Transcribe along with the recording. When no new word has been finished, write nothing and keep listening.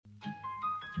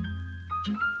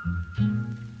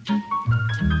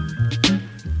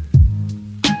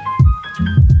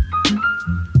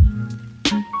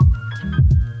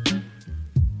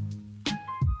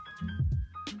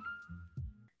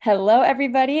Hello,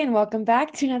 everybody, and welcome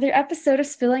back to another episode of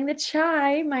Spilling the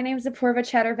Chai. My name is Apurva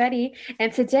Chaturvedi,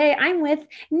 and today I'm with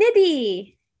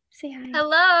Nidhi. Say hi.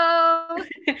 Hello.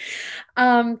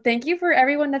 Thank you for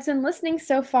everyone that's been listening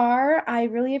so far. I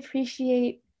really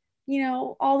appreciate,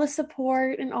 all the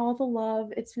support and all the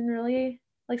love. It's been really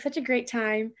like such a great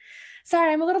time.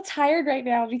 Sorry, I'm a little tired right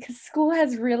now because school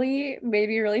has really made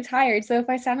me really tired. So if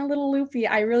I sound a little loopy,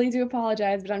 I really do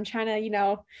apologize, but I'm trying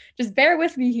to, just bear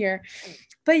with me here.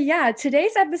 But yeah,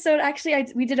 today's episode actually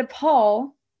we did a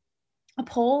poll. I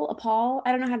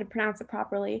don't know how to pronounce it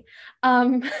properly.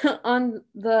 On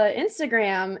the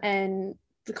Instagram, and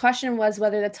the question was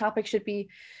whether the topic should be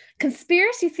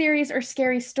conspiracy theories or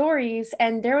scary stories,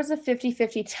 and there was a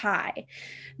 50-50 tie.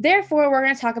 Therefore, we're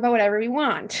going to talk about whatever we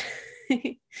want.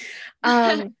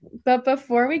 um, but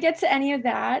before we get to any of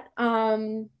that,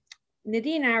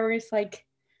 Nidhi and I were just like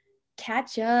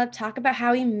catch up, talk about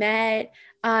how we met,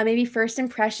 maybe first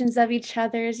impressions of each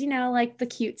other's, like the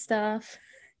cute stuff.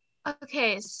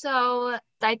 Okay, so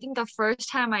I think the first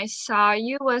time I saw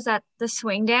you was at the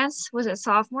swing dance. Was it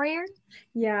sophomore year?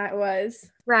 Yeah, it was.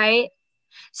 Right.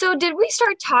 So did we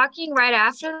start talking right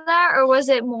after that, or was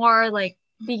it more like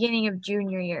beginning of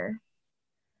junior year?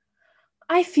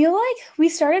 I feel like we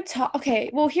started talk. Okay,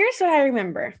 well, here's what I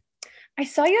remember. I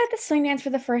saw you at the swing dance for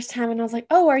the first time, and I was like,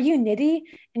 "Oh, are you Nidhi?"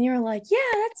 And you were like, "Yeah,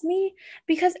 that's me,"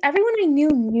 because everyone I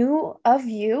knew of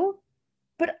you,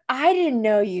 but I didn't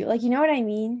know you. Like, you know what I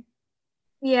mean?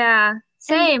 Yeah, And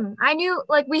same. I knew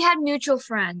like we had mutual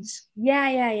friends. yeah,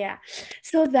 yeah, yeah.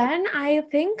 So then I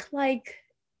think like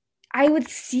I would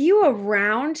see you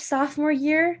around sophomore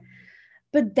year.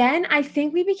 But then I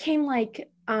think we became like,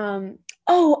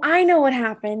 oh, I know what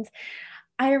happened.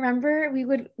 I remember we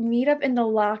would meet up in the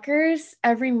lockers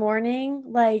every morning,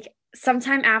 like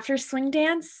sometime after swing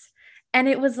dance. And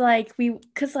it was like,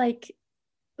 cause like,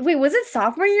 wait, was it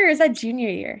sophomore year or is that junior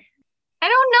year? I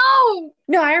don't know.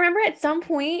 No, I remember at some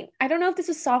point, I don't know if this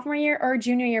was sophomore year or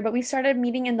junior year, but we started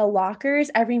meeting in the lockers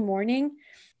every morning.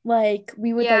 Like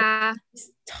we would like Yeah.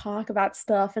 just talk about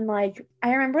stuff, and like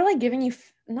I remember like giving you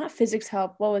not physics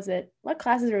help. What was it? What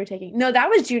classes were we taking? No, that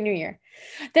was junior year.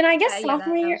 Then I guess Yeah,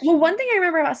 sophomore that year. was Well, true. one thing I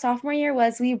remember about sophomore year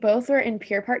was we both were in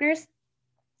peer partners.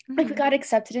 Like we Hmm. got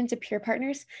accepted into peer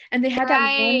partners, and they had that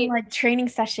one Right. like training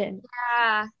session,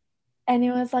 Yeah. and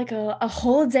it was like a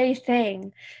whole day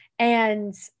thing.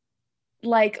 And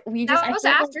like we just That I was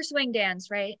feel like after swing dance,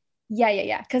 right? yeah, yeah,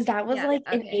 yeah, because that was Yeah. like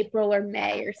in Okay. April or Yeah.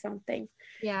 May or something.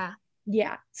 Yeah.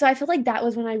 Yeah. So I feel like that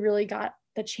was when I really got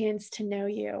the chance to know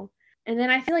you. And then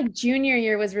I feel like junior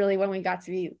year was really when we got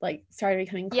to be like started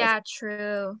becoming close. Yeah,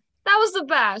 true. That was the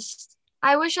best.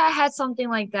 I wish I had something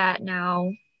like that now.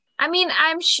 I mean,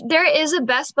 I'm sh there is a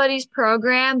Best Buddies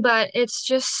program, but it's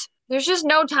just there's just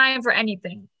no time for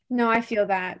anything. No, I feel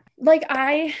that. Like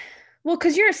well,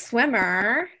 because you're a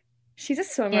swimmer. She's a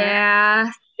swimmer.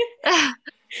 Yeah.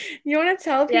 You want to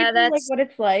tell Yeah, people like that's what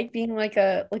it's like being like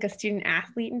a student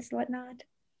athlete and whatnot?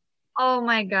 oh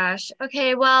my gosh.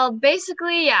 Okay, well,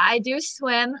 basically, yeah, I do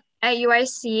swim at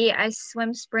UIC. I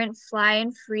swim, sprint, fly,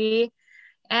 and free.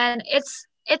 And it's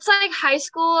like high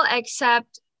school,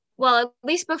 except well, at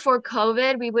least before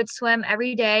COVID, we would swim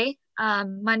every day,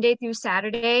 Monday through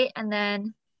Saturday, and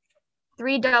then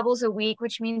three doubles a week,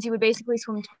 which means you would basically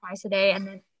swim twice a day. And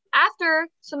then after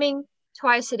swimming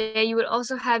twice a day, you would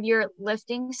also have your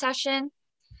lifting session.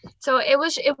 So it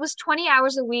was 20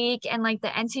 hours a week, and like the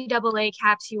NCAA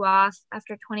caps you off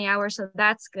after 20 hours, so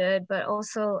that's good. But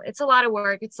also it's a lot of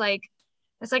work. It's like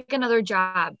another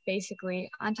job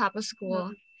basically on top of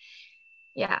school.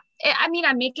 Yeah. I mean,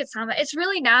 I make it sound it's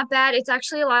really not bad. It's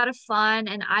actually a lot of fun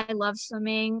and I love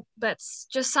swimming, but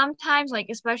just sometimes like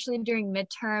especially during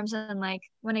midterms and like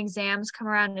when exams come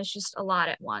around, it's just a lot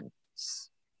at once.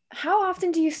 How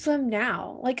often do you swim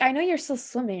now? Like I know you're still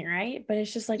swimming, right? But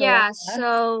it's just like a lot Yeah, less.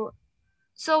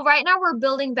 so right now we're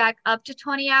building back up to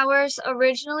 20 hours.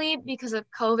 Originally, because of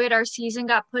COVID, our season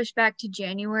got pushed back to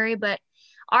January, but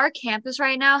our campus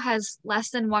right now has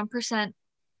less than 1%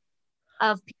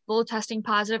 of people testing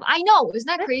positive. I know, isn't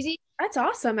that That's, crazy? that's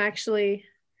awesome, actually.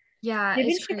 Yeah,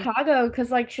 Maybe it's in crazy. Chicago, because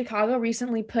like Chicago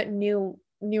recently put new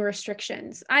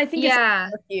restrictions. I think it's Yeah,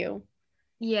 a few.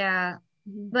 yeah.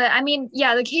 Mhm. But I mean,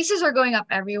 yeah, the cases are going up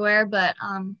everywhere, but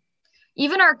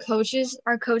even our coaches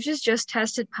just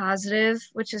tested positive,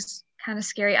 which is kind of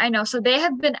scary. I know. So they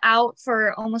have been out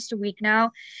for almost a week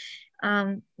now.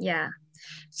 Yeah. That's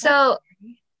So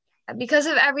because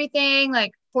of everything,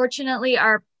 like fortunately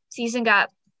our season got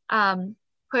um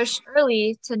pushed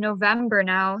early to November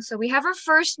now. So we have our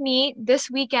first meet this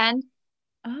weekend.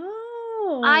 oh,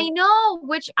 I know. know,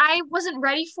 which I wasn't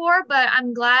ready for, but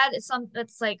I'm glad it's some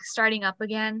that's like starting up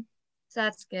again. So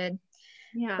that's good.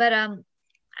 Yeah. But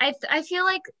I feel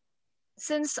like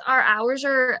since our hours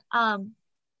are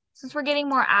since we're getting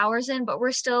more hours in, but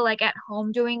we're still like at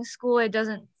home doing school, it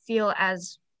doesn't feel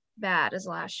as bad as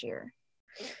last year.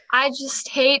 I just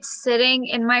hate sitting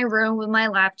in my room with my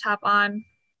laptop on.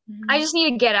 I Mhm. just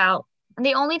need to get out. And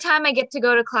the only time I get to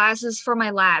go to class is for my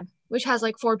lab, which has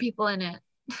like 4 people in it.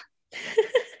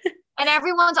 And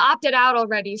everyone's opted out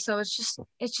already, so it's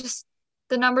just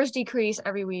the numbers decrease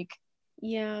every week.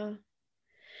 Yeah.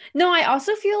 No, I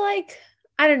also feel like,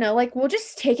 I don't know, like we'll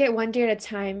just take it one day at a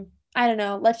time. I don't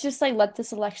know. Let's just like let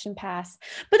this election pass.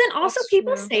 But then also That's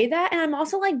people true. say that, and I'm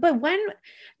also like, but when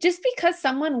just because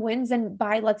someone wins and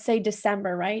by let's say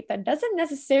December, right? That doesn't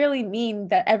necessarily mean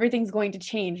that everything's going to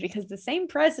change because the same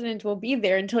president will be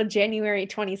there until January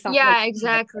 20 something like Yeah, whatever.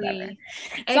 exactly.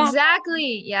 So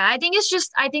Exactly. Yeah, I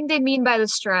think they mean by the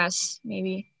stress,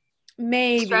 maybe.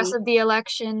 Stress maybe. of the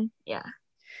election. Yeah.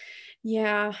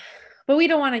 Yeah. But we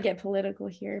don't want to get political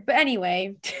here. But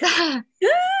anyway,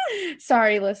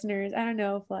 sorry, listeners. I don't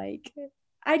know if like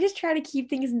I just try to keep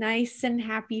things nice and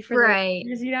happy for the Right.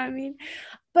 listeners, you know what I mean?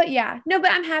 But yeah, no,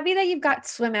 but I'm happy that you've got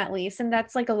swim at least, and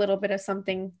that's like a little bit of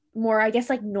something more, I guess,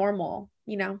 like normal,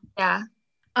 you know. Yeah.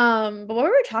 But what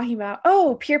were we talking about?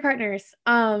 Oh, peer partners.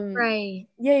 Right.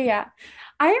 Yeah, yeah, yeah.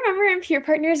 I remember in peer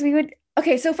partners we would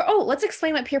okay, so for let's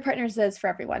explain what peer partners is for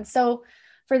everyone. So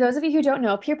for those of you who don't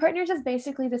know, peer partners is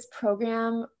basically this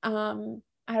program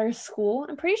at our school.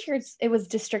 I'm pretty sure it was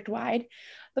district wide,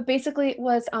 but basically it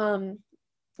was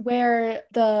where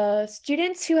the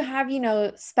students who have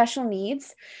special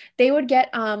needs, they would get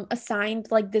assigned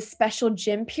like this special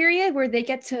gym period where they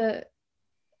get to,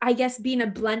 I guess, be in a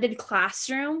blended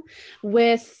classroom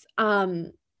with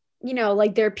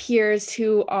like their peers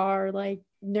who are like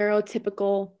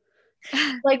neurotypical,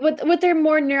 like with their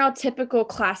more neurotypical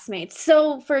classmates.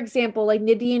 So for example, like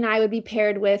Nidhi and I would be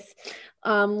paired with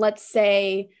let's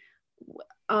say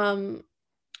um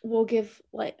we'll give,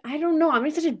 like, I don't know, I'm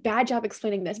doing such a bad job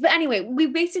explaining this, but anyway, we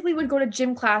basically would go to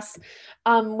gym class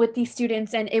with these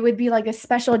students, and it would be like a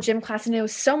special gym class, and it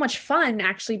was so much fun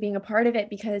actually being a part of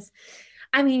it because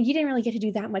I mean you didn't really get to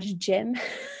do that much gym.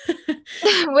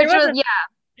 there Which was wasn't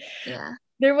yeah.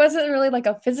 there wasn't really like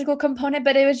a physical component,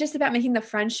 but it was just about making the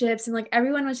friendships, and like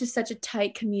everyone was just such a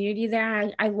tight community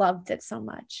there. I loved it so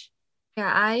much.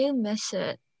 Yeah, I miss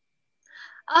it.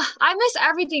 I miss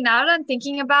everything now that I'm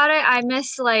thinking about it. I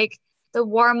miss like the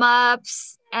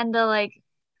warm-ups and the like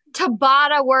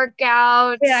Tabata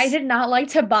Yeah, I workouts. did not like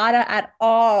Tabata at No,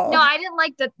 all. I didn't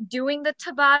like the doing the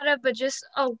Tabata, but just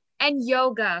and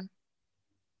yoga.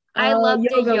 I Oh, love the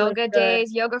yoga was yoga good.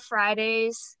 days, yoga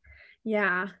Fridays.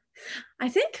 Yeah. I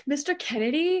think Mr.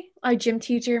 Kennedy, our gym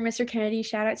teacher, Mr. Kennedy,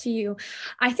 shout out to you.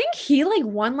 I think he like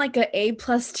won like a A+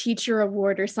 teacher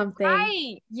award or something.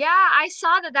 Right. Yeah, I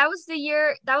saw that. That was the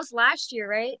year, that was last year,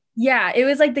 right? Yeah, it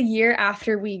was like the year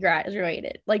after we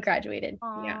graduated. Yeah.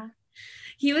 Oh,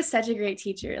 He was such a great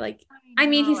teacher. Like, I I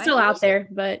mean, know. he's And still he out was there,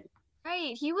 but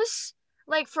right. He was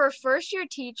like for a first year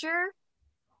teacher,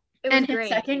 it was and his great.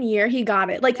 second year he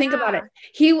got it. Like, think about it.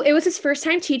 Yeah. It was his first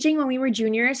time teaching when we were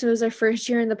juniors, so it was our first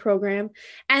year in the program.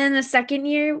 And then the second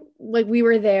year, like we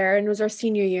were there and it was our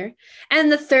senior year.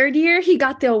 And the third year he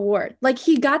got the award. Like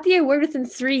he got the award within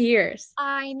 3 years.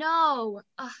 I know.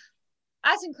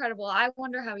 That's incredible. I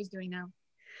wonder how he's doing now.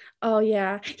 Oh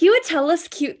yeah. He would tell us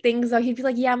cute things though. He'd be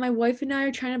like, "Yeah, my wife and I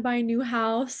are trying to buy a new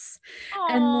house."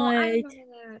 And Oh, I like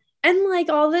remember that.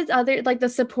 all the other like the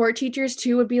support teachers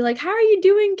too would be like, "How are you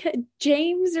doing,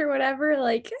 James?" or whatever.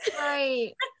 Like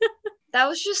Right. That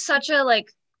was just such a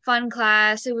like fun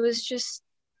class. It was just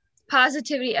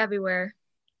positivity everywhere.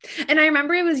 and I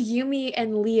remember it was Yumi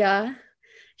and Leah.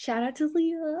 Shout out to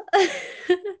Leah.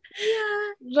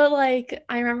 Yeah. But like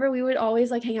I remember we would always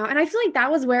like hang out. And I feel like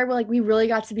that was where like we really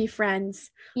got to be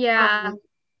friends. Yeah. Um,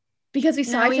 because we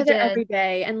saw No, each we other did. every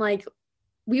day and like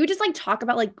we would just like talk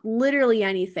about like literally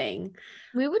anything.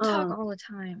 We would talk Um, all the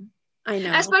time. I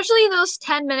know. Especially those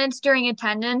 10 minutes during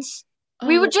attendance.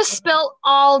 We would Oh, just spill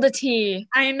all the tea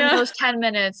I in know. those 10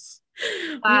 minutes. We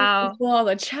would Wow. spill all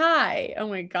the chai. Oh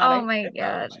my God, I Oh hate my it so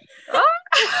God. much.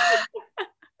 Oh.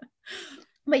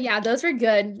 But yeah, those were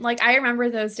good. Like I remember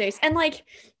those days. And like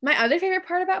my other favorite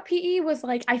part about PE was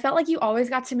like I felt like you always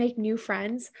got to make new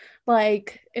friends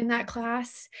like in that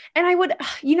class. And I would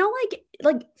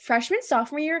like freshman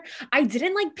sophomore year, I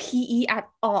didn't like PE at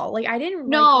all. Like I didn't like it.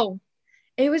 No,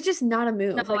 It was just not a no,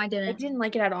 move. Like I I didn't. didn't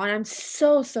like it at all. And I'm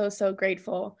so so so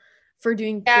grateful for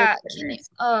doing peer Yeah, partners.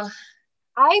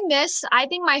 I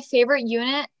think my favorite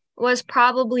unit was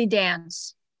probably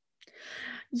dance.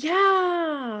 Yeah.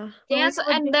 Oh my Dance, God.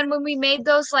 and then when we made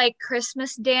those like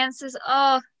Christmas dances,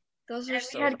 oh, those are And we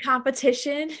so fun. had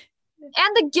competition.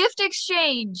 And the gift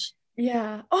exchange.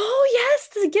 Yeah. Oh yes,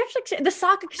 the gift exchange, the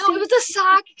sock No, it exchange. was the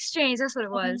sock exchange. That's what it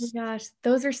Oh my was. gosh,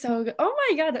 those are so good. Oh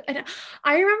my God. And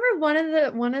I remember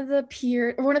one of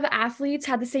the athletes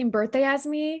had the same birthday as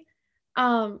me.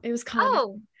 It was Connor.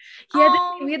 Oh, We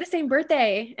oh, had the same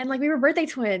birthday and like we were birthday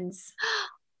twins.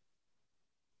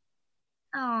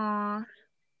 oh,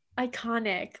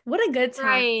 Iconic. What a good time.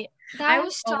 right. That I will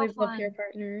was so always love peer fun.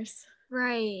 partners.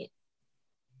 Right.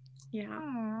 Yeah.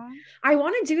 Oh, I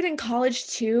want to do it in college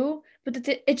too, but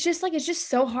it's just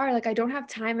so hard. Like I don't have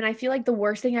time and I feel like the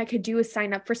worst thing I could do is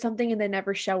sign up for something and then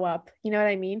never show up. You know what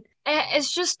I mean?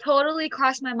 it's just totally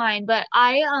crossed my mind, but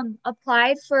I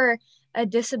applied for a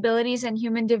disabilities and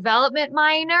human development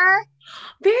minor.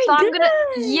 So Very I'm gonna,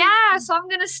 good. yeah, so I'm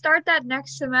gonna start that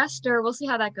next semester. We'll see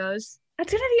how that goes.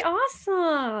 That's gonna be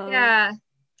awesome. Yeah,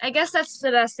 I guess that's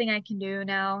the best thing I can do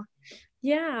now.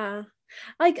 Yeah.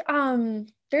 Like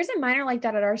there's a minor like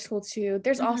that at our school too.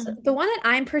 There's also Hmm. the one that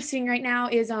I'm pursuing right now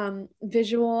is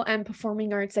visual and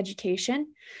performing arts education.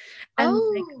 And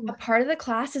like a Oh, part of the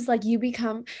class is like you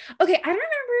become okay, I don't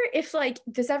remember if like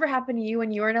this ever happened to you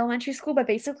when you were in elementary school, but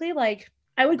basically like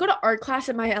I would go to art class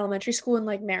at my elementary school in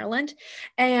like Maryland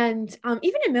and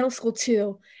even in middle school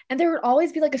too. And there would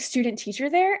always be like a student teacher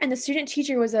there. And the student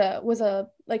teacher was a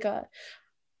like a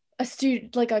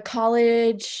student like a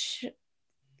college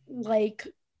like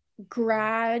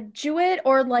graduate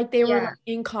or like they were like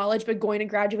yeah. in college but going to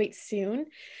graduate soon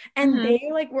and Hmm.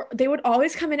 they would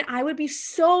always come in and I would be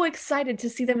so excited to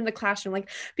see them in the classroom like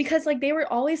because like they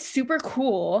were always super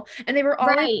cool and they were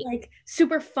always Right. like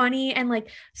super funny and like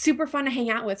super fun to hang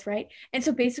out with, right? And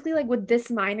so basically like with this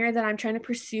minor that I'm trying to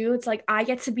pursue, it's like I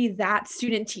get to be that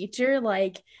student teacher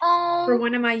like for Oh,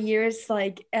 one of my years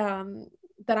like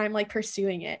that I'm like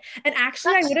pursuing it. And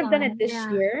actually I that's would have done it fun. this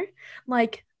Yeah. year.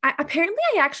 Like apparently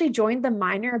I actually joined the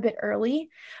minor a bit early,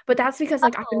 but that's because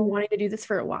like I've been Oh. wanting to do this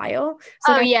for a while.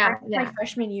 So Oh like I yeah, started my yeah.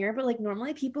 freshman year, but like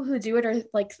normally people who do it are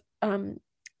like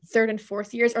third and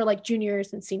fourth years or like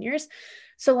juniors and seniors.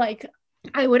 So like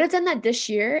I would have done that this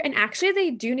year. And actually, they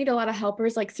do need a lot of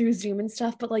helpers like through Zoom and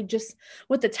stuff. But like just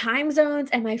with the time zones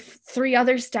and my three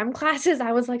other STEM classes,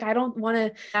 I was like, I don't want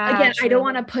to, Yeah, again, I don't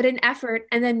want true. to put in effort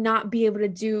and then not be able to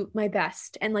do my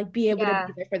best and like be able to Yeah.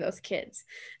 be there for those kids.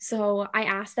 So I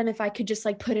asked them if I could just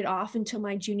like put it off until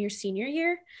my junior, senior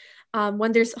year.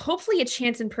 When there's hopefully a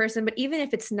chance in person, but even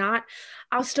if it's not,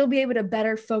 I'll still be able to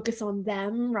better focus on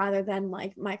them rather than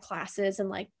like my classes and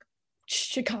like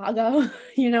Chicago.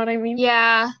 You know what I mean?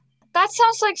 Yeah. That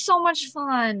sounds like so much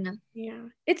fun. Yeah.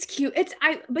 It's cute.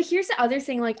 But here's the other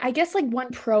thing. Like, I guess like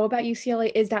one pro about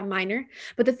UCLA is that minor.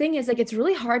 But the thing is, like, it's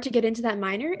really hard to get into that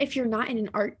minor if you're not in an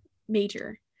art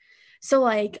major. So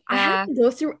like I had Yeah, to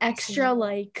go through I see. extra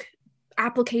like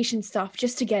application stuff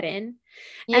just to get in.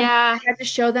 And Yeah. I had to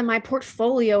show them my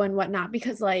portfolio and whatnot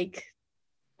because like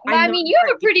But I'm I not mean, an you have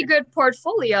art a pretty major. good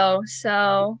portfolio,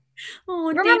 so Oh,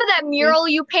 thank remember that you. mural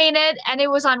you painted and it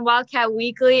was on Wildcat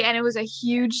Weekly and it was a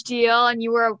huge deal and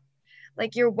you were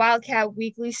like your Wildcat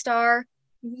Weekly star?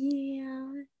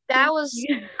 Yeah. That Thank was,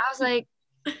 you. I was like,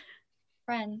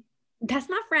 friend. That's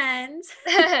my friends.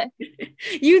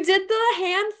 You did the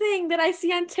hand thing that I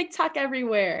see on TikTok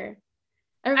everywhere.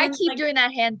 I Everyone's keep like, doing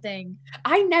that hand thing.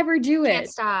 I never do Can't it.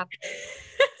 stop.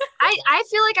 I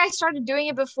feel like I started doing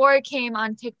it before it came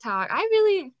on TikTok.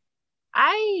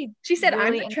 I She said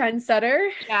I'm the really, trendsetter.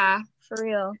 yeah, for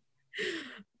real.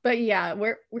 But yeah,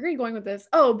 where are you going with this?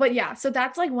 Oh, but yeah, so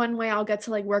that's like one way I'll get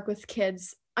to like work with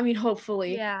kids. I mean,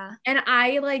 hopefully. Yeah. And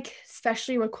I like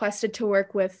especially requested to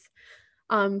work with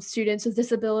students with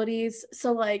disabilities.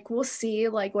 So like we'll see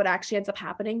like what actually ends up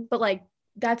happening. But like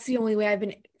that's the only way I've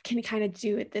been can kind of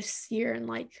do it this year and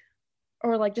like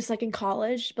or like just like in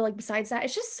college. But like besides that,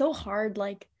 it's just so hard.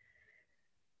 Like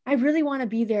I really want to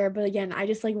be there, but again, I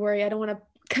just like worry I don't want to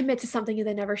commit to something and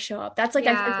then never show up. That's like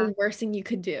I feel like Yeah. the worst thing you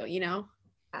could do, you know?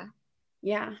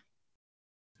 Yeah.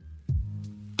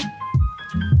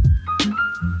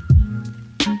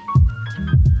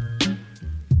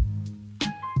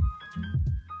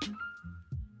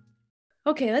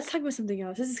 Okay, let's talk about something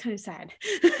else. This is kind of sad.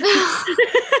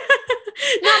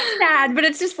 Not sad, but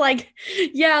it's just like,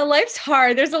 yeah, life's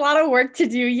hard. There's a lot of work to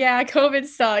do. Yeah, COVID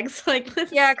sucks. Like,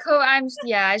 Yeah,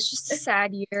 yeah, it's just a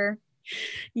sad year.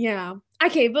 yeah.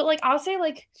 Okay, but like I'll say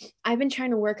like I've been trying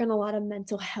to work on a lot of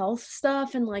mental health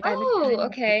stuff and like I've been Oh, trying to,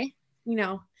 okay. you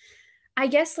know, I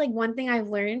guess like one thing I've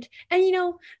learned, and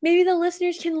maybe the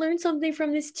listeners can learn something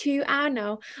from this too. I don't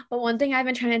know. But one thing I've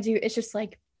been trying to do is just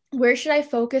like where should I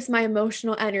focus my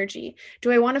emotional energy?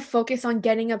 Do I want to focus on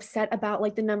getting upset about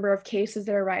like the number of cases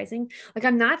that are rising? Like,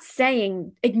 I'm not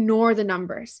saying ignore the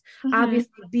numbers. Mm-hmm.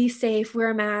 Obviously, be safe, wear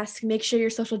a mask, make sure you're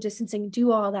social distancing,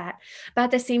 do all that. But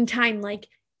at the same time, like,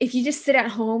 if you just sit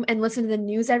at home and listen to the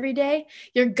news every day,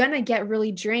 you're gonna get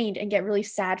really drained and get really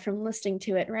sad from listening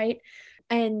to it, right?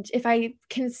 And if I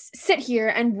can sit here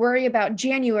and worry about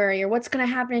January or what's going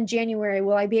to happen in January,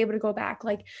 will I be able to go back?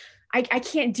 Like, I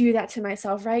can't do that to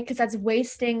myself, right? Because that's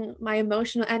wasting my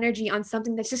emotional energy on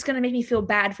something that's just going to make me feel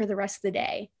bad for the rest of the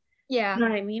day. Yeah. You know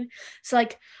what I mean? So,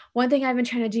 like, one thing I've been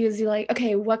trying to do is be like,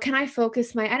 okay, what can I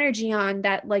focus my energy on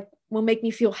that, like, will make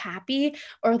me feel happy,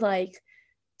 or like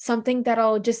something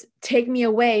that'll just take me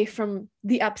away from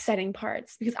the upsetting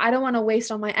parts, because I don't want to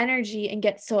waste all my energy and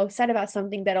get so upset about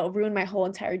something that'll ruin my whole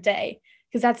entire day,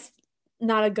 because that's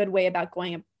not a good way about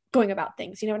going about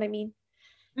things. You know what I mean?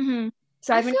 Mm-hmm.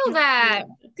 So I I've been feel that.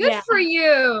 Good yeah. for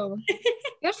you.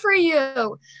 Good for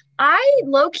you. I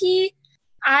low-key,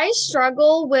 I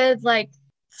struggle with like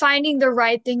finding the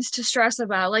right things to stress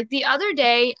about. Like the other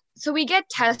day, so we get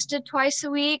tested twice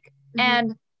a week, Mhm.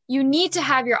 and you need to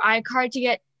have your iCard to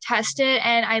get tested.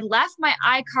 And I left my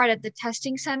iCard at the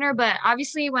testing center, but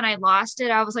obviously when I lost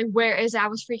it, I was like, where is it? I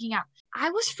was freaking out.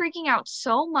 I was freaking out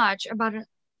so much about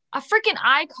a freaking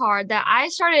iCard that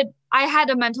I had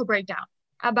a mental breakdown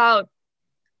about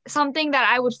something that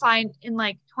I would find in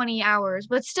like 20 hours.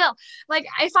 But still, like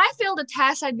if I failed a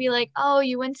test, I'd be like, oh,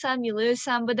 you win some, you lose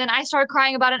some. But then I start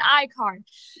crying about an iCard.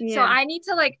 So Yeah. I need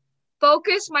to like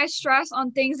focus my stress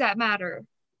on things that matter.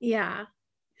 Yeah.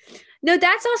 No,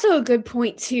 that's also a good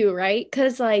point too, right?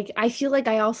 Because like I feel like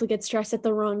I also get stressed at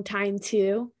the wrong time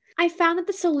too. I found that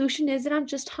the solution is that I'm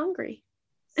just hungry.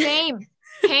 Same.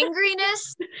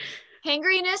 Hangriness,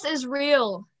 hangriness is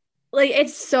real. Like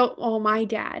it's so, oh, my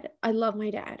dad, I love my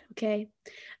dad, okay,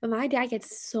 but my dad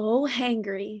gets so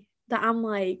hangry that I'm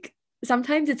like,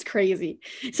 sometimes it's crazy.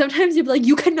 Sometimes you'll be like,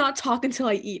 you cannot talk until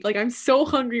I eat, like I'm so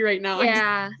hungry right now,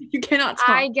 Yeah, you cannot talk.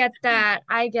 I get that.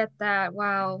 I get that.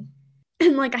 Wow.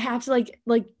 And like I have to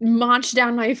like munch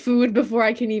down my food before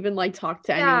I can even like talk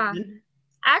to Yeah. anyone.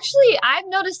 Actually, I've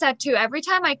noticed that too. Every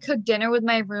time I cook dinner with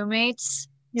my roommates,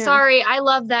 Yeah. sorry, I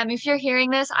love them. If you're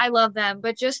hearing this, I love them.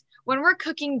 But just when we're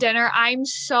cooking dinner, I'm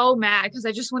so mad because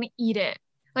I just want to eat it.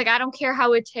 Like, I don't care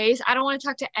how it tastes. I don't want to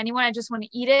talk to anyone. I just want to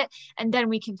eat it and then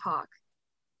we can talk.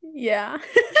 Yeah.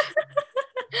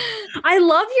 I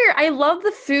love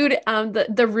the food,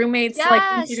 the roommates like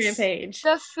Instagram Yes, page.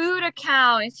 the food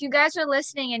account. If you guys are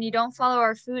listening and you don't follow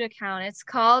our food account, it's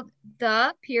called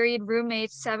the period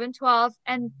roommates 712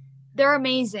 and they're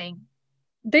amazing.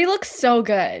 They look so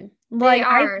good. They Like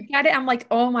I are. look at it, I'm like,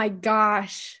 oh my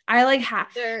gosh.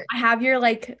 They're I have your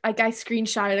like I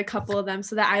screenshotted a couple of them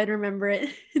so that I'd remember it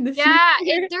in the future.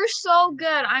 Yeah, they're so good.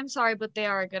 I'm sorry, but they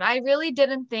are good. I really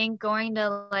didn't think going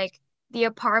to like the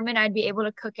apartment I'd be able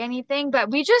to cook anything, but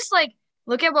we just like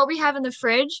look at what we have in the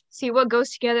fridge, see what goes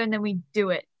together, and then we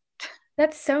do it.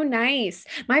 That's so nice.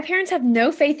 My parents have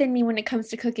no faith in me when it comes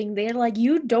to cooking. They're like,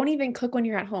 you don't even cook when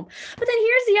you're at home. But then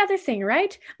here's the other thing,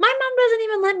 right? My mom doesn't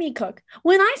even let me cook.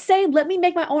 When I say, let me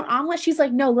make my own omelet, she's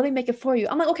like, no, let me make it for you.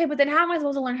 I'm like, okay, but then how am I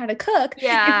supposed to learn how to cook if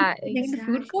Yeah, you're making the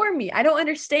food exactly. for me? I don't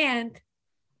understand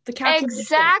the calculation.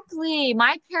 Exactly.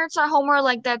 My parents at home are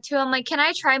like that too. I'm like, can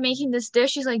I try making this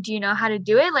dish? She's like, do you know how to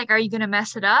do it? Like, are you gonna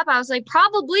mess it up? I was like,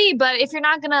 probably, but if you're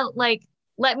not gonna like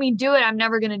let me do it, I'm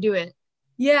never gonna do it.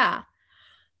 Yeah.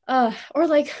 Or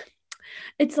like,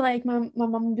 it's like my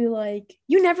mom would be like,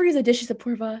 you never use the dishes,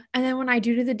 Apurva. And then when I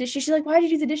do the dishes, she's like, why did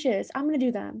you do the dishes? I'm gonna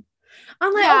do them.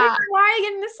 I'm like, okay, Yeah, why are you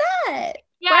getting upset?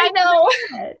 yeah, Why are I you know.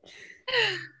 getting upset?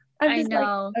 I'm I just like,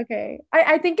 know. okay.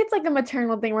 I think it's like a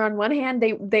maternal thing where on one hand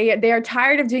they are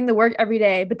tired of doing the work every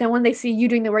day, but then when they see you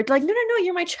doing the work, they're like, no, no, no,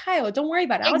 you're my child. Don't worry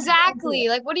about it. I'll do it. Exactly.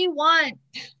 Like, what do you want?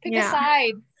 Pick a Yeah.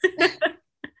 side.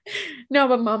 No,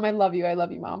 but mom, I love you. I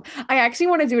love you, mom. I actually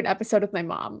want to do an episode with my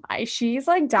mom. She's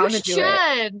like You down to do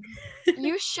it. should.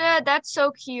 You should. That's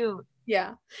so cute.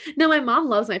 Yeah. No, my mom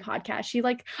loves my podcast. She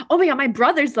like, oh my God, my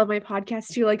brothers love my podcast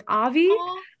too. Like Avi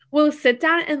Oh, will sit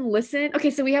down and listen. Okay,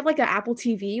 so we have like an Apple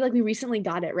TV. Like we recently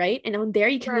got it, right? And on there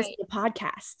you can listen right. to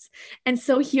podcasts. And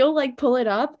so he'll like pull it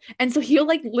up. And so he'll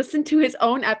like listen to his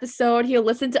own episode. He'll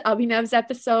listen to Abhinav's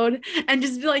episode and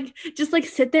just like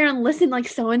sit there and listen like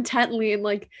so intently. And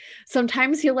like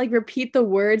sometimes he'll like repeat the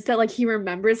words that like he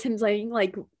remembers him saying,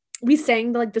 like we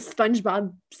sang like the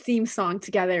SpongeBob theme song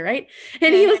together, right?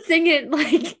 And Okay. he'll sing it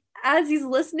like as he's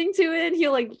listening to it,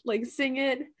 he'll like sing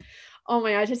it. Oh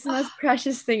my gosh, it's the most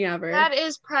precious thing ever. That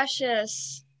is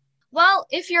precious. Well,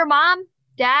 if your mom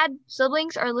dad,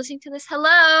 siblings are listening to this,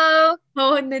 hello.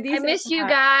 Oh, Nidhi I said miss you that.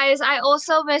 guys. I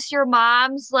also miss your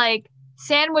mom's like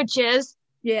sandwiches.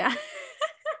 Yeah.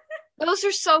 Those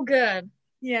are so good.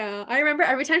 Yeah. I remember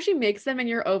every time she makes them and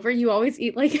you're over, you always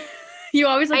eat like you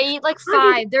always I like, eat like "Oh, these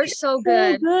 5. They're are so so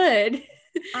good. good."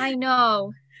 I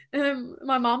know.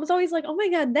 My mom was always like, "Oh my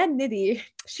God, that Nidhi,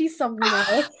 she's something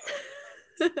else."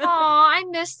 Oh, I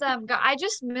miss them. I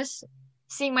just miss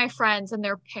seeing my friends and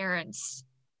their parents.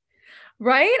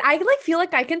 Right? I like feel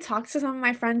like I can talk to some of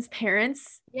my friends'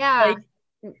 parents Yeah.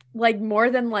 like more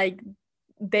than like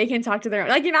they can talk to their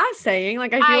like you know what I'm saying?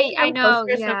 Like I feel I like I I'm closer know.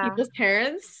 to some Yeah. people's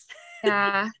parents.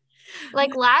 Yeah.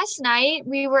 Like last night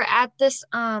we were at this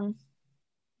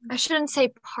I shouldn't say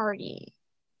party,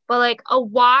 but like a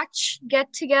watch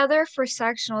get together for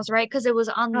sectionals, right? Because it was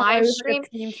on Oh, it live was like stream. a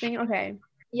team thing. Okay.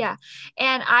 Yeah.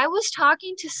 And I was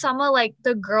talking to some of like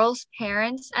the girls'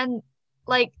 parents and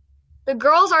like the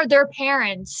girls are their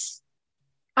parents.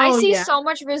 I Oh see yeah. so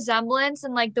much resemblance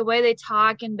in like the way they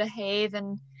talk and behave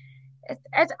and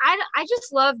I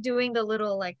just love doing the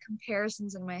little like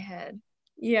comparisons in my head.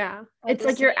 Yeah. Like It's the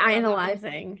like you're same and everything.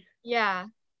 analyzing. Yeah.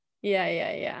 Yeah,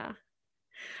 yeah, yeah.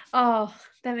 Oh,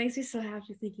 that makes me so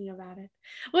happy thinking about it.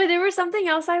 Wait, there was something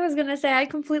else I was gonna say. I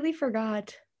completely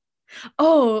forgot.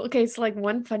 Oh, okay. So like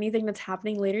one funny thing that's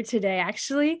happening later today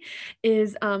actually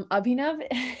is Abhinav.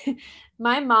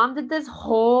 My mom did this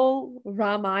whole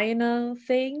Ramayana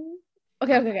thing.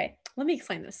 Okay, okay, okay. Let me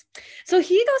explain this. So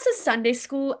he goes to Sunday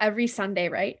school every Sunday,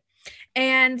 right?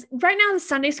 And right now the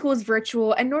Sunday school is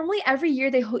virtual, and normally every year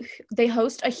they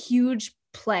host a huge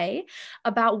play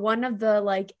about one of the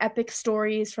like epic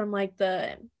stories from like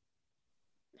the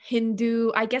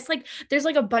Hindu, I guess like there's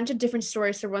like a bunch of different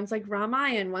stories. So one's like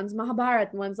Ramayana, one's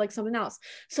Mahabharata, one's like something else.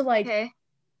 So like Okay.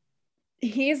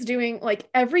 he's doing like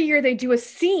every year they do a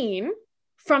scene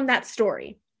from that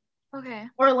story. Okay.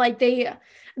 Or like they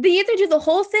either do the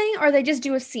whole thing or they just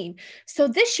do a scene. So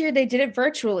this year they did it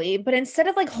virtually, but instead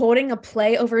of like holding a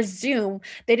play over Zoom,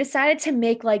 they decided to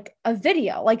make like a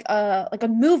video, like a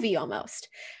movie almost.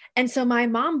 And so my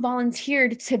mom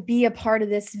volunteered to be a part of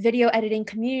this video editing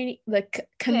community, Okay.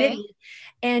 committee,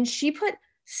 and she put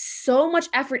so much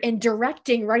effort in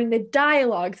directing, writing the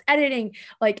dialogues, editing,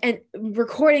 like and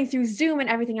recording through Zoom and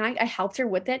everything. And I helped her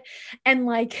with it. And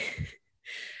like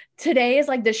today is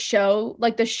like the show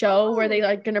where they Oh,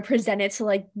 like gonna present it to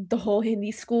like the whole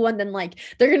Hindi school and then like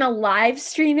they're gonna live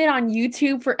stream it on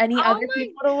YouTube for any oh other my,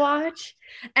 people to watch.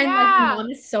 And like my yeah. mom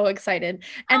is so excited.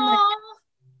 And like Oh,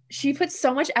 she put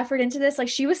so much effort into this. Like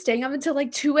she was staying up until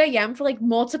like 2 a.m. for like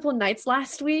multiple nights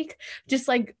last week, just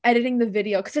like editing the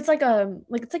video. Cause it's like a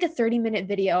 30-minute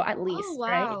video at oh least,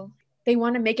 right? wow. They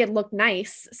want to make it look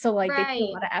nice. So like they put a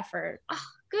Right. lot of effort. Oh,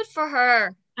 good for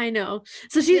her. I know.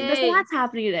 So Yay. that's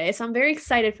happening today. So I'm very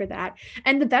excited for that.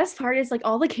 And the best part is like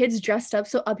all the kids dressed up.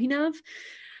 So Abhinav,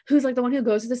 who's like the one who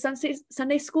goes to the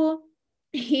Sunday school,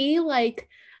 he like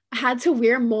had to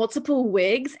wear multiple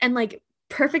wigs and like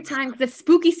perfect time because it's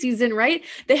spooky season, right?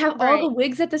 They have all the Right.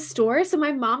 wigs at the store. So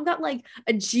my mom got like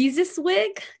a Jesus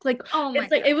wig. Like Oh my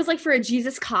it's like God. it was like for a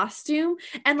Jesus costume.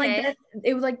 And like Okay. that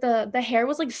it was like the hair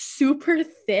was like super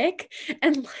thick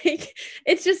and like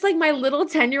it's just like my little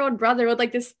 10-year-old brother with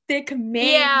like this thick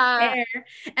mane Yeah. hair.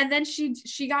 And then she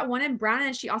got one in brown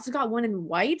and she also got one in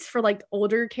white for like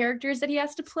older characters that he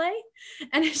has to play.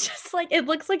 And it's just like it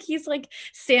looks like he's like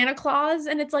Santa Claus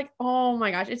and it's like oh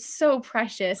my gosh, it's so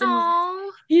precious. And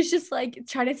Oh. he's just like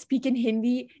trying to speak in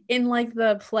Hindi in like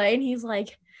the play and he's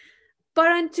like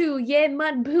Parantu ye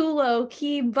mat bhulo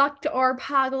ki vakt or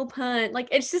pagalpun. Like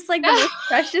it's just like the most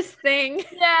precious thing.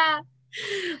 Yeah.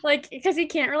 Like because he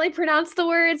can't really pronounce the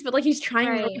words but like he's trying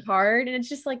really Right. hard and it's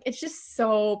just like it's just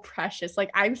so precious. Like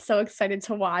I'm so excited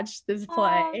to watch this Oh,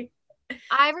 play.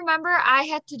 I remember I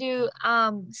had to do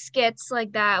skits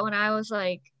like that when I was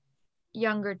like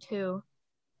younger too.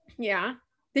 Yeah.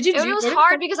 Did you It do was go to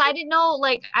hard Sunday because school?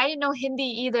 I didn't know Hindi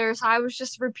either, so I was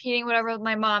just repeating whatever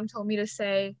my mom told me to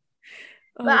say.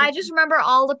 But Oh. I just remember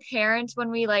all the parents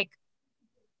when we like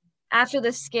after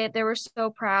the skit, they were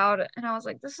so proud, and I was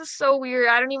like, "This is so weird.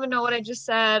 I don't even know what I just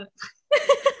said."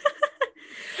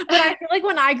 But I feel like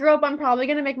when I grow up, I'm probably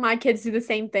gonna make my kids do the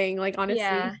same thing, like honestly.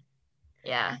 Yeah,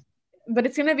 yeah. But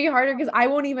it's gonna be harder because I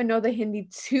won't even know the Hindi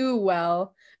too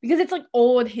well because it's like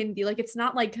old Hindi. Like it's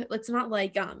not like It's not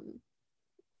like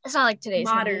today's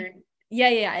Hindi. modern. Yeah,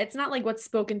 yeah, yeah. It's not like what's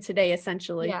spoken today,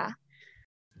 essentially. Yeah.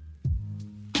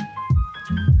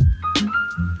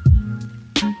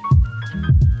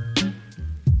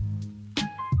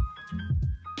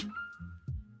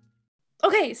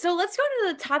 Okay, so let's go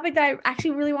to the topic that I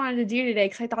actually really wanted to do today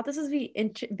because I thought this would be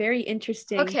very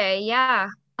interesting. Okay, yeah.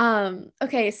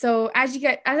 Okay, so as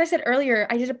I said earlier,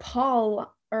 I did a poll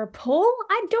or a poll.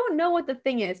 I don't know what the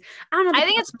thing is. I don't know I the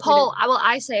think it's proper word. poll.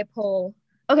 I say poll.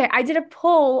 Okay, I did a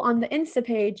poll on the Insta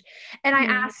page and I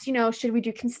Hmm. asked, should we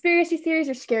do conspiracy theories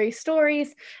or scary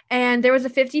stories? And there was a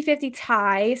 50-50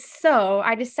 tie. So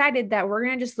I decided that we're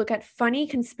gonna just look at funny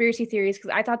conspiracy theories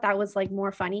because I thought that was like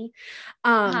more funny.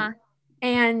 Um, Uh-huh.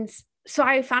 and so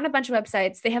I found a bunch of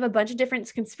websites. They have a bunch of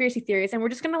different conspiracy theories, and we're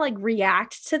just gonna like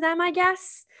react to them, I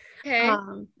guess. Okay.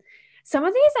 Um, some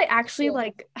of these I actually Cool.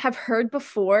 like have heard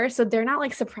before, so they're not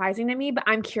like surprising to me, but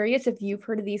I'm curious if you've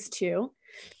heard of these too.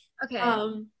 Okay.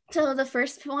 So the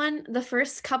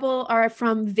first couple are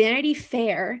from Vanity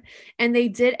Fair, and they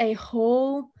did a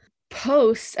whole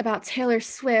post about Taylor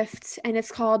Swift, and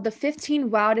it's called The 15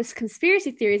 Wildest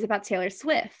Conspiracy Theories About Taylor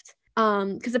Swift.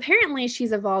 Because apparently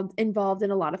she's involved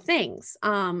in a lot of things.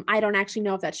 I don't actually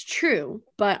know if that's true,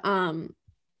 but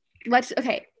let's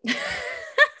okay.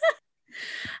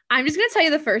 I'm just gonna tell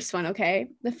you the first one, okay?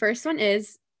 The first one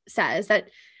says that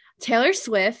Taylor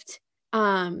Swift,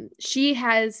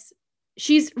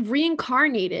 she's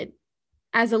reincarnated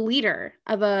as a leader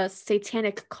of a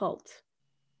satanic cult.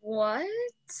 What?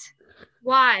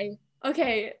 Why?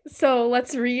 Okay, so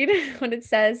let's read what it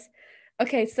says.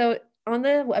 Okay, so on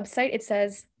the website it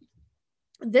says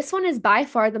this one is by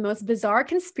far the most bizarre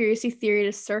conspiracy theory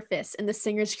to surface in the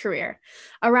singer's career.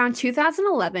 Around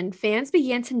 2011, fans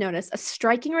began to notice a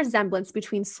striking resemblance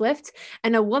between Swift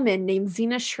and a woman named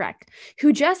Zena Shrek,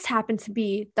 who just happened to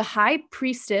be the high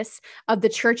priestess of the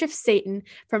Church of Satan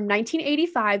from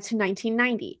 1985 to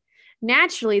 1990.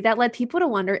 Naturally, that led people to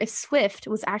wonder if Swift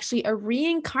was actually a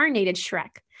reincarnated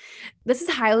Shrek. This is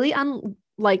highly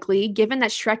unlikely given that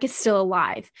Shrek is still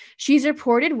alive. She's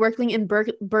reported working in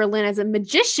Berlin as a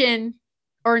magician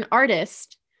or an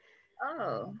artist.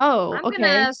 Oh, Oh, I'm okay.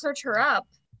 gonna search her up.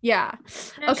 Yeah.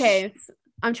 Finish. Okay.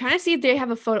 I'm trying to see if they have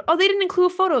a photo. Oh, they didn't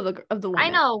include a photo of the I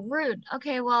woman. know, rude.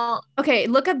 Okay, well, Okay,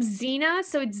 look up Xena.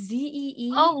 So it's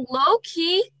Zee. oh, low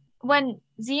key, when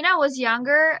Xena was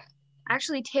younger,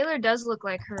 actually Taylor does look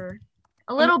like her.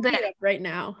 A I'm little looking bit. it up right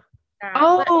now. Yeah,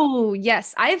 but Oh,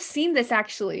 yes. I have seen this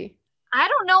actually. I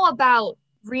don't know about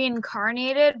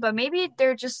reincarnated, but maybe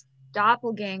they're just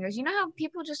doppelgangers. You know how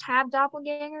people just have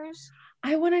doppelgangers?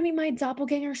 I want to meet my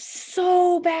doppelganger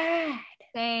so bad.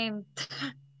 Same.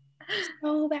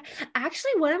 So bad.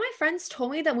 Actually, one of my friends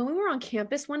told me that when we were on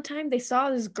campus one time, they saw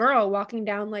this girl walking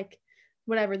down like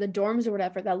whatever, the dorms or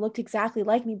whatever, that looked exactly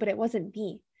like me, but it wasn't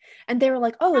me. And they were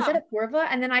like, "Oh, is that Oh, a Corva?"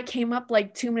 And then I came up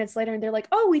like 2 minutes later and they're like,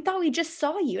 "Oh, we thought we just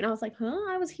saw you." And I was like, "Huh?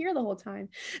 I was here the whole time."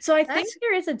 So I think that's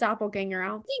there is a doppelganger I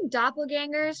out. think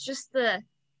doppelgangers, just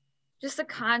the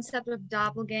concept of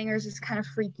doppelgangers is kind of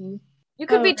freaky. You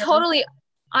could Oh, be really? totally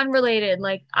unrelated,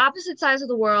 like opposite sides of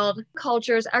the world,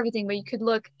 cultures, everything, but you could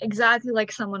look exactly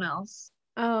like someone else.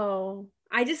 Oh,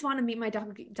 I just want to meet my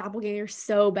doppelganger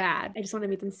so bad. I just want to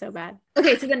meet them so bad.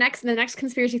 Okay, so the next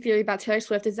conspiracy theory about Taylor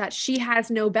Swift is that she has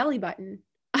no belly button.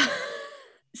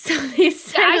 So they Yeah,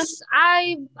 said,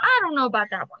 I don't know about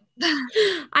that one.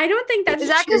 I don't think Is that's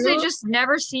that because they true. just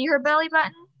never see her belly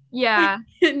button? Yeah.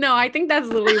 No, I think that's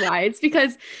literally why. It's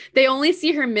because they only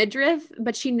see her midriff,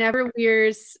 but she never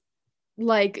wears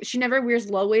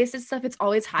low-waisted stuff. It's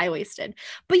always high-waisted.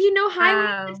 But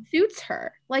high-waisted Wow. suits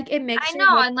her. Like it makes I her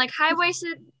know, look. and like high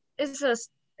waisted is a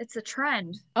it's a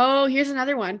trend. Oh, here's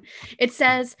another one. It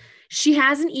says she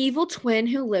has an evil twin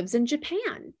who lives in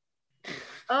Japan.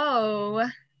 Oh.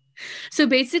 So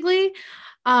basically,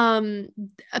 um,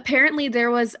 apparently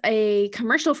there was a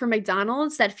commercial for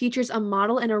McDonald's that features a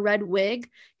model in a red wig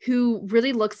who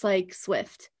really looks like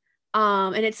Swift.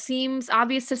 And it seems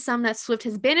obvious to some that Swift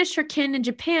has banished her kin in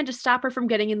Japan to stop her from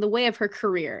getting in the way of her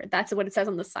career. That's what it says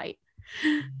on the site.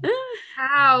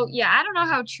 How? Yeah, I don't know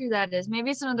how true that is. Maybe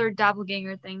it's another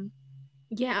doppelganger thing.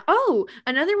 Yeah. Oh,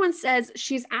 another one says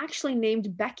she's actually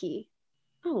named Becky.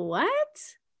 Oh, what?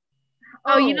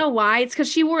 Oh, you Oh. know why? It's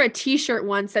because she wore a t-shirt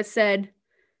once that said,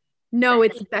 "No,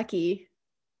 it's Becky. Becky."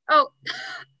 Oh.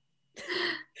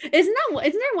 Isn't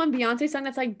there one Beyonce song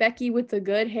that's like Becky with the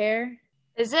good hair?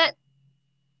 Is it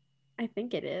I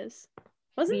think it is.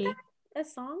 Wasn't me? that a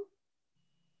song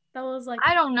that was like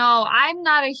I don't know. I'm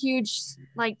not a huge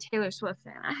like Taylor Swift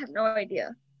fan. I have no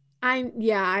idea. I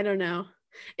don't know.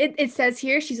 It says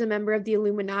here she's a member of the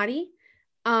Illuminati.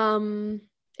 Um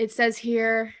it says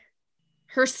here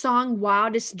her song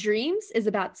Wildest Dreams is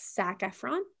about Zac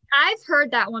Efron. I've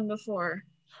heard that one before.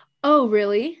 Oh,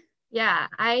 really? Yeah,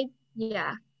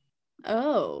 yeah.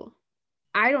 Oh.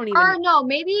 I don't even Or know. no,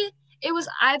 maybe it was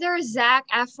either Zac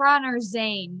Efron or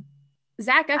Zayn.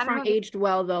 Zac I don't Efron know. aged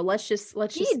well though. Let's just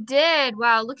He did.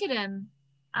 Wow, look at him.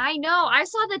 I know. I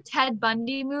saw the Ted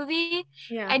Bundy movie,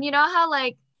 Yeah. and you know how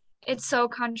like it's so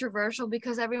controversial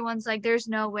because everyone's like, there's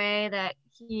no way that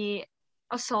he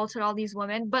assaulted all these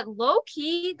women. But low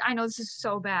key, I know this is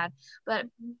so bad, but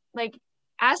like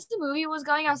as the movie was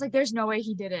going, I was like, there's no way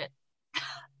he did it.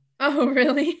 Oh,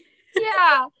 really?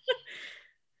 Yeah.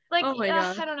 Like, Oh my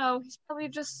gosh. I don't know. He's probably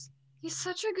just, he's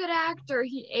such a good actor.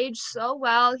 He aged so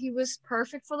well. He was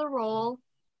perfect for the role.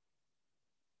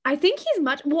 I think he's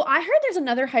much, well, I heard there's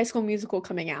another High School Musical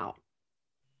coming out.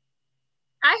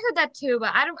 I heard that too,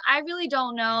 but I really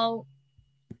don't know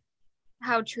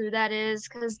how true that is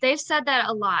because they've said that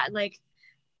a lot. Like,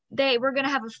 they were gonna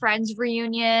have a Friends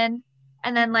reunion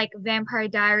and then like Vampire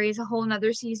Diaries, a whole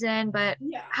nother season, but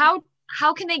Yeah. how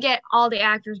can they get all the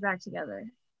actors back together?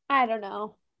 I don't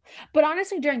know. But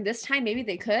honestly, during this time, maybe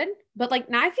they could. But like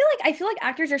now I feel like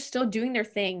actors are still doing their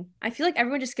thing. I feel like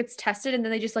everyone just gets tested and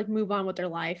then they just like move on with their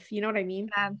life. You know what I mean?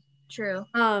 Yeah, true.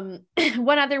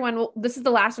 One other one, well, this is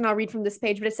the last one I'll read from this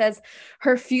page, but it says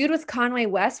her feud with Conway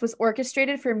West was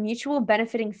orchestrated for mutual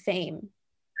benefiting fame.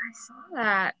 I saw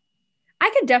that. I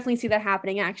could definitely see that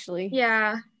happening actually.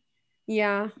 Yeah.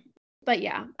 Yeah. But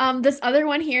yeah. This other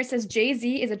one here says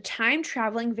Jay-Z is a time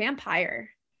traveling vampire.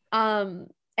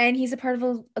 And he's a part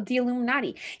of the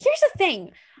Illuminati. Here's the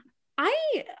thing.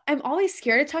 I'm always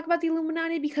scared to talk about the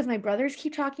Illuminati because my brothers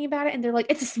keep talking about it and they're like,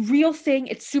 it's a real thing.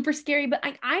 It's super scary. But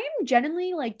I'm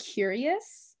genuinely like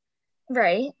curious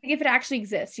Right. like, if it actually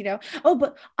exists, you know? Oh,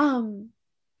 but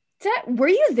were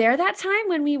you there that time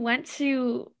when we went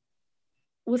to,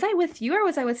 was I with you or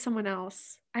was I with someone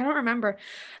else? I don't remember.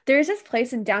 There's this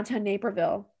place in downtown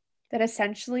Naperville that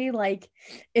essentially like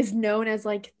is known as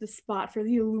like the spot for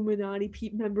the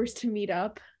Illuminati members to meet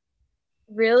up.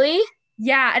 Really?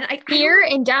 Yeah, and I Here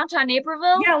in downtown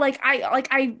Naperville? yeah,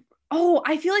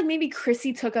 I feel like maybe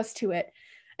Chrissy took us to it.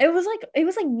 It was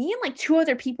like me and like two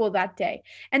other people that day.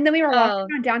 And then we were walking Oh,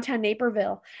 around downtown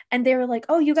Naperville and they were like,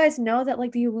 "Oh, you guys know that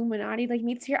like the Illuminati like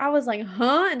meets here?" I was like,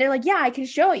 "Huh?" And they're like, "Yeah, I can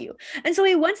show you." And so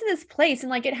we went to this place and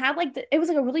like it had like it was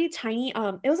like a really tiny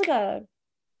it was like a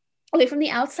okay, from the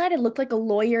outside it looked like a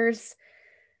lawyer's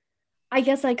I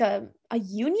guess like a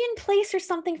union place or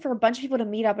something for a bunch of people to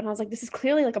meet up. And I was like, this is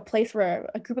clearly like a place where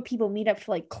a group of people meet up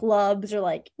for like clubs or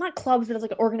like not clubs, but it's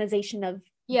like an organization of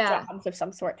yeah. jobs of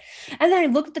some sort. And then I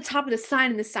looked at the top of the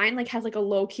sign, and the sign like has like a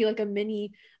low key, like a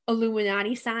mini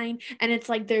Illuminati sign. And it's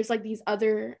like there's like these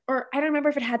other, or I don't remember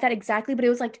if it had that exactly, but it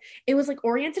was like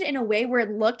oriented in a way where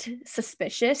it looked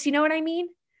suspicious. You know what I mean?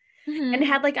 And it Hmm.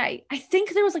 had like I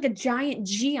think there was like a giant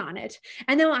G on it.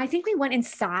 And then I think we went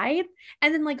inside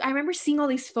and then like I remember seeing all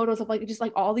these photos of like just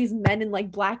like all these men in like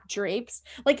black drapes.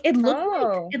 Like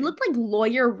Oh. it looked like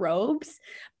lawyer robes,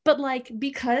 but like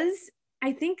because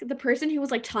I think the person who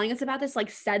was like telling us about this like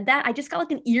said that I just got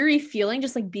like an eerie feeling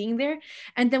just like being there.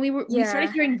 And then we started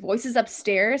Yeah. hearing voices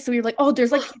upstairs. So we were like, oh,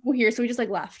 there's like people here. So we just like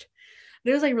left. But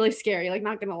it was like really scary, like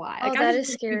not gonna lie. Oh, Like I that was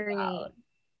is just freaked out.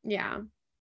 scary. Yeah.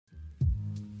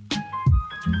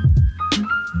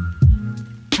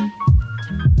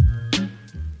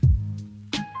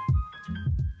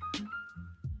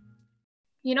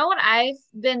 You know what I've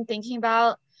been thinking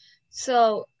about?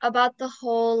 So, about the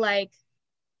whole like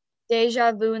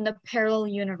deja vu in the parallel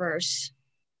universe.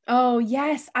 Oh,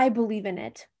 yes, I believe in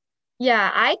it.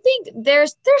 Yeah, I think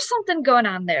there's something going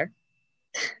on there.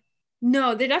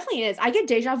 No, there definitely is. I get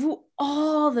deja vu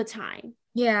all the time.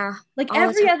 Yeah, Like all the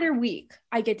every time. other week,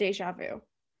 I get deja vu.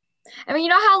 I mean, you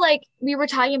know how like we were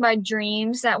talking about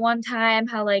dreams that one time,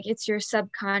 how like it's your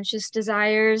subconscious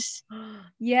desires, like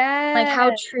Yeah.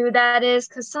 how true that is.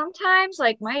 Because sometimes,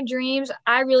 like my dreams,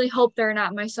 I really hope they're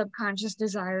not my subconscious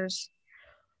desires.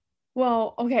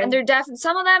 Well, okay. And they're definitely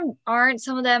some of them aren't,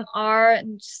 some of them are,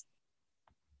 and just,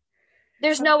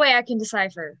 there's So no way I can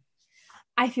decipher.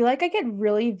 I feel like I get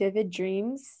really vivid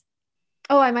dreams.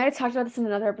 Oh, I might have talked about this in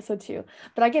another episode too,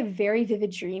 but I get very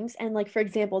vivid dreams. And like, for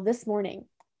example, this morning,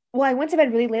 well, I went to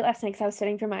bed really late last night because I was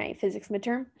studying for my physics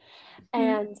midterm. Hmm.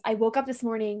 And I woke up this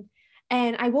morning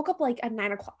and I woke up like at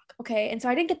 9 o'clock. Okay. And so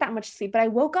I didn't get that much sleep, but I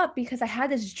woke up because I had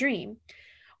this dream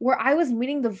where I was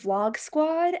meeting the vlog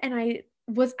squad and I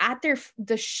was at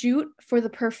the shoot for the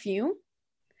perfume,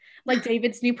 like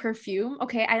David's new perfume.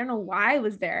 Okay, I don't know why I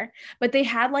was there, but they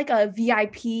had like a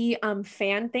VIP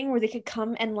fan thing where they could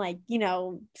come and like, you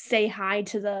know, say hi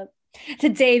to the to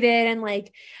David and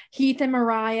like Heath and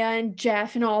Mariah and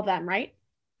Jeff and all of them, right?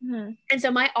 Hmm. And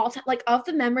so my all-time like of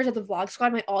the members of the vlog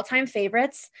squad, my all-time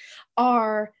favorites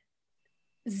are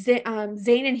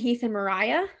Zayn and Heath and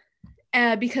Mariah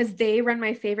because they run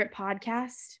my favorite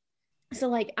podcast. So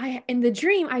like I in the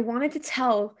dream I wanted to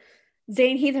tell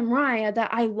Zayn, Heath, and Mariah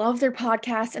that I love their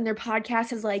podcast, and their podcast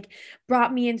has like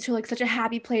brought me into like such a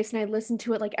happy place, and I listen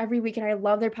to it like every week, and I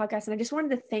love their podcast, and I just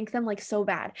wanted to thank them like so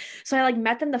bad. So I like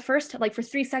met them the first like for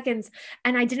 3 seconds,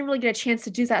 and I didn't really get a chance to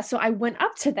do that. So I went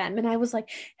up to them and I was like,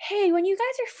 "Hey, when you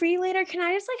guys are free later, can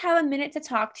I just like have a minute to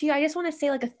talk to you? I just want to say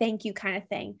like a thank you kind of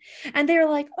thing." And they were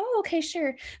like, "Oh, okay,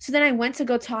 sure." So then I went to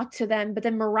go talk to them, but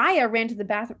then Mariah ran to the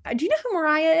bathroom. Do you know who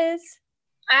Mariah is?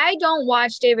 I don't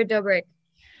watch David Dobrik.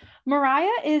 Mariah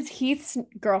is Heath's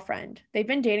girlfriend. They've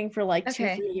been dating for like two,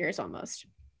 Okay. 3 years almost.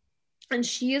 And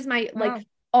she is my like Wow.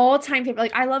 all-time favorite.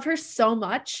 Like I love her so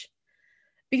much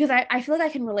because I feel like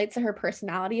I can relate to her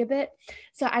personality a bit.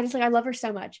 So I just like I love her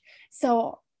so much.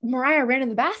 So Mariah ran in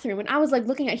the bathroom and I was like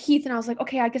looking at Heath and I was like,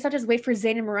 okay, I guess I'll just wait for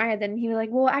Zayn and Mariah. Then he was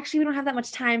like, well, actually, we don't have that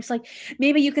much time. So like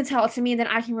maybe you can tell it to me and then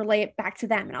I can relay it back to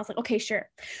them. And I was like, okay, sure.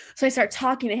 So I started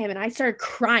talking to him and I started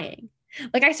crying.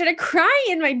 Like I started crying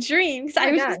in my dreams. Oh I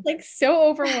my was just God. like so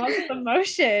overwhelmed with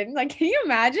emotion. Like, can you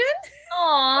imagine?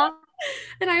 Aw.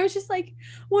 And I was just like,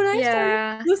 when I started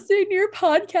Yeah. listening to your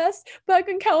podcast back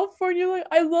in California, like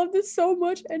I love this so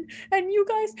much. And you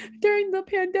guys during the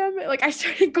pandemic, like I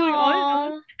started going on and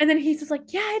on. Aw. And then he's just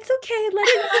like, yeah, it's okay, let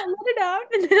it out, let it out.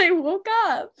 And then I woke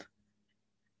up.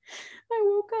 I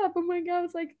woke up. Oh my God. I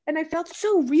was like, and I felt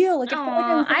so real. Like it felt like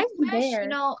I Aw. was I actually wish, there.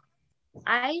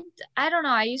 I don't know.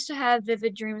 I used to have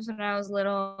vivid dreams when I was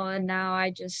little, and now I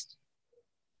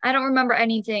don't remember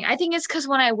anything. I think it's because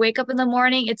when I wake up in the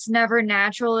morning, it's never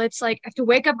natural. It's like I have to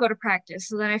wake up, go to practice,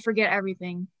 so then I forget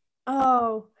everything.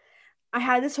 Oh, I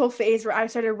had this whole phase where I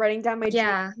started writing down my dreams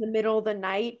Yeah. in the middle of the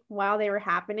night while they were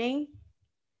happening.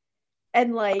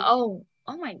 And like Oh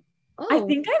my. I Oh.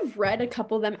 think I've read a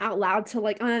couple of them out loud to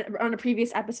like on a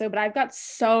previous episode, but I've got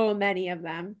so many of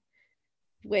them.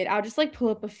 Wait, I'll just like pull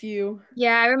up a few.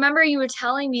 Yeah, I remember you were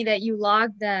telling me that you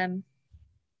logged them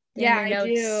in Yeah, your I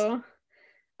notes. do.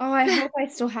 Oh, I hope I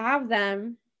still have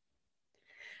them.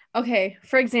 Okay,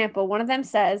 for example, one of them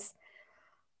says,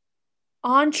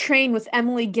 on train with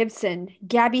Emily Gibson,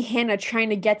 Gabby Hanna trying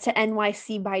to get to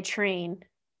NYC by train.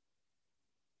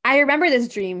 I remember this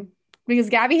dream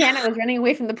because Gabby Hanna was running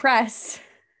away from the press.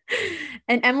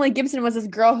 And Emily Gibson was this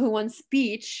girl who won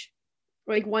speech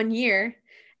for like 1 year.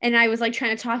 And I was like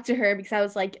trying to talk to her because I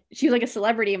was like, she was like a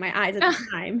celebrity in my eyes at the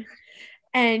time.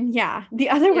 And yeah, Yeah.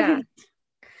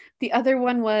 the other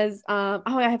one was oh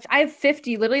I have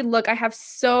 50. Literally, look, I have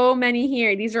so many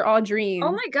here. These are all Oh dreams.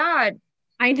 my God.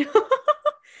 I know.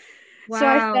 So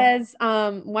I Wow. says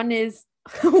one is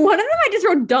one of them I just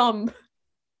wrote dumb.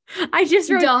 I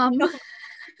just wrote Dumb. dumb.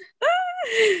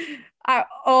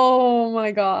 Oh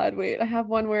my God. Wait, I have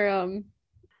one where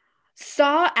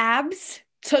saw abs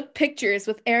took pictures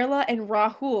with Erla and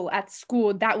Rahul at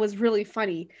school. That was really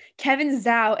funny. Kevin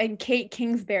Zhao and Kate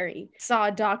Kingsbury saw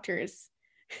doctors.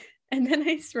 And then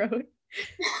I wrote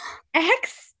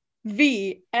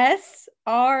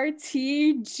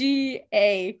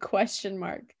XVSRTGA question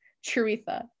mark.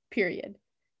 Charitha, period.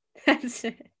 That's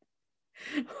it.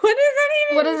 What does that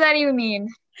What even does that even mean?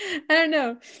 mean? I don't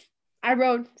know. I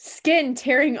wrote skin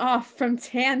tearing off from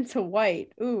tan to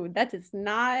white. Ooh, that does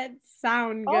not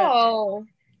sound good. Oh,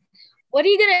 what do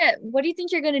you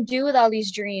think you're gonna do with all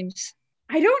these dreams?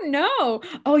 I don't know.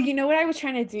 Oh, you know what I was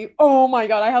trying to do? Oh my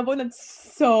God, I have one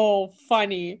that's so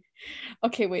funny.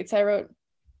 Okay, wait. So I wrote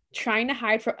trying to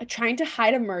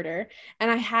hide a murder,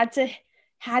 and I had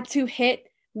to hit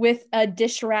with a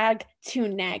dish rag to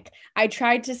neck. I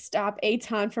tried to stop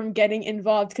Aton from getting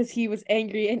involved because he was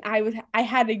angry, and I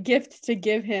had a gift to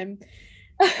give him.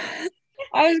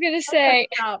 I was gonna say,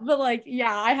 But like,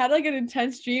 yeah, I had like an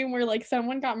intense dream where like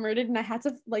someone got murdered and I had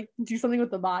to like do something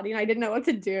with the body and I didn't know what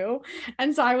to do.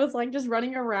 And so I was like just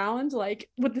running around like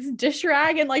with this dish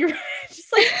rag and like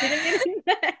just like hitting it in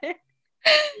there.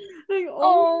 Like, oh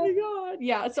oh, my God.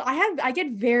 Yeah. So I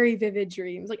get very vivid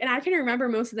dreams. Like, and I can remember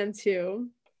most of them too.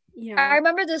 I Yeah.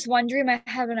 remember this one dream I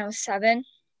had when I was 7,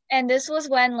 and this was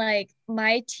when like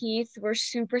my teeth were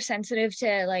super sensitive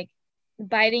to like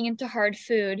biting into hard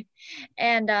food,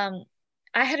 and I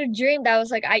had a dream that was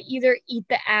like I either eat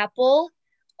the apple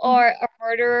Mhm. or a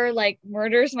murderer like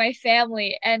murders my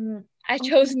family, and I Oh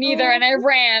chose neither, and I no.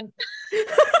 ran,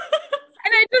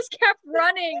 and I just kept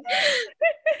running.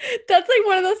 That's like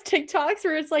one of those TikToks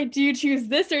where it's like, do you choose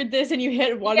this or this? And you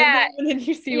hit one of them Yeah, and then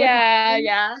you see what yeah, happens.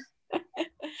 yeah,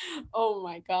 Oh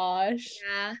my gosh.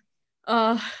 yeah.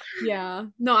 Uh, yeah.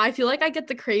 No, I feel like I get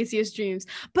the craziest dreams.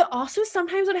 But also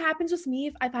sometimes what happens with me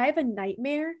if I have a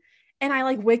nightmare and I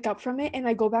like wake up from it and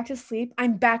I go back to sleep,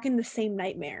 I'm back in the same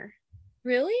nightmare.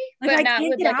 Really? Like But I not can't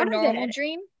with get like a out of normal it.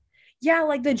 dream? Yeah,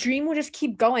 like the dream will just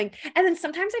keep going. And then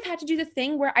sometimes I've had to do the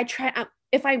thing where I try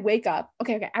if I wake up,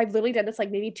 okay, I've literally done this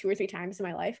like maybe 2 or 3 times in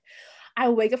my life. I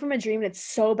wake up from a dream and it's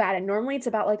so bad. And normally it's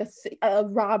about like a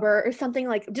robber or something,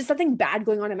 like just something bad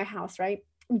going on in my house, right?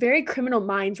 Very Criminal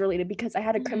Minds related, because I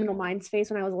had a Criminal Minds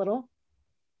phase when I was little.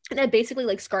 And that basically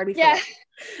like scarred me for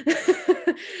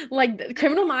life. Like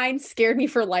Criminal Minds scared me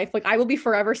for life. Like I will be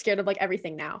forever scared of like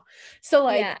everything now. So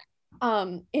like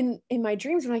in my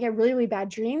dreams, when I get really, really bad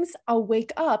dreams, I'll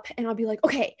wake up and I'll be like,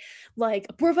 okay, like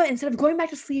Purva, instead of going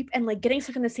back to sleep and like getting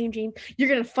stuck in the same dream, you're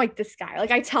gonna fight this guy.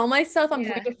 Like I tell myself I'm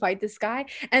going to fight this guy,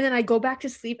 and then I go back to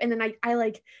sleep, and then I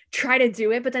like try to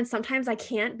do it, but then sometimes I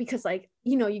can't, because like,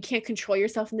 you know, you can't control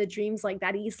yourself in the dreams like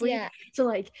that easily. So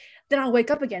like then I'll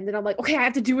wake up again, then I'm like, okay, I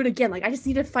have to do it again. Like I just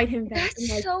need to fight him back. That's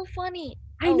like, so funny.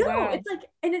 I know. Wow. It's like,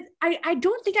 and I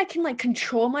don't think I can like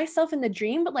control myself in the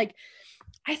dream, but like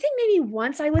I think maybe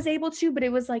once I was able to, but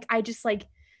it was like I just like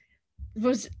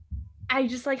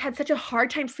had such a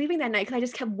hard time sleeping that night because I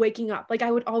just kept waking up. Like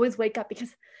I would always wake up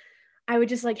because I would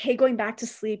just like hate going back to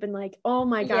sleep, and like, oh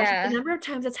my gosh, the number of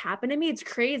times that's happened to me, it's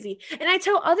crazy. And I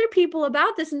tell other people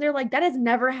about this and they're like, that has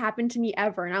never happened to me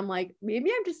ever. And I'm like,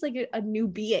 maybe I'm just like a new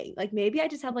being. Like maybe I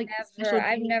just have like special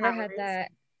I've never powers. Had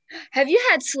that. Have you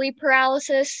had sleep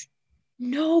paralysis?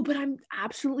 No, but I'm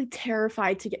absolutely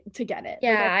terrified to get it.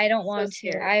 Yeah, like, I don't want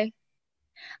to.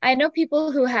 I know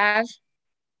people who have,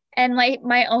 and like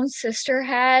my own sister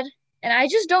had, and I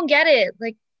just don't get it.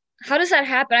 Like, how does that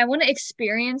happen? I want to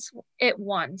experience it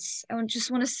once. I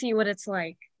just want to see what it's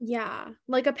like. Yeah.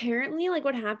 Like apparently like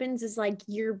what happens is like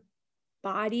your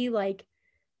body, like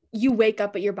you wake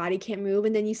up but your body can't move,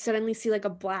 and then you suddenly see like a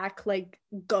black like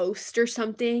ghost or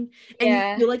something, and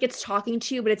you feel like it's talking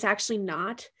to you, but it's actually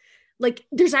not. Like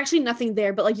there's actually nothing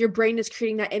there, but like your brain is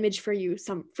creating that image for you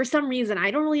for some reason.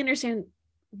 I don't really understand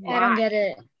why. I don't get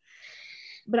it.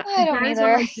 But I don't either.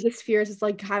 One of my biggest fears is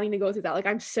like having to go through that. Like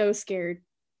I'm so scared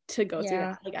to go through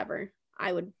that, like ever.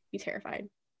 I would be terrified.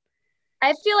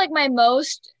 I feel like my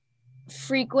most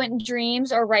frequent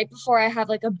dreams are right before I have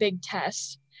like a big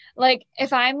test. Like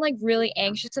if I'm like really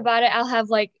anxious about it, I'll have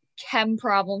like chem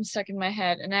problems stuck in my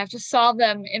head and I have to solve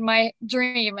them in my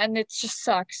dream, and it just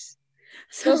sucks.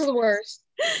 Those are the worst.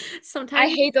 Sometimes I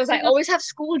hate those. I always have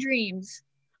school dreams.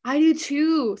 I do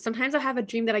too. Sometimes I have a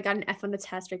dream that I got an F on the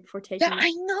test right before taking it. I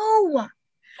know.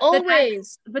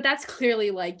 Always. But that's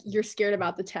clearly like you're scared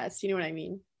about the test. You know what I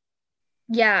mean?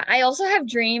 Yeah. I also have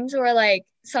dreams where like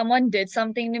someone did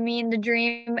something to me in the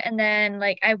dream, and then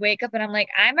like I wake up and I'm like,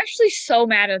 I'm actually so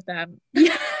mad at them.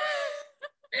 Yeah.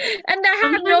 And I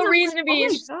have no reason to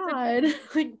be. Oh my God.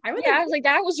 Like, I was like,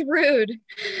 that was rude.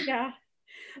 Yeah.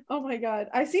 Oh my God.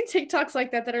 I've seen TikToks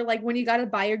like that are like when you got to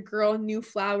buy a girl new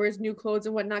flowers, new clothes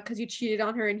and whatnot because you cheated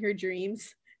on her in her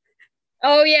dreams.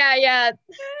 Oh yeah.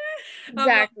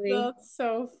 Exactly. Oh, that's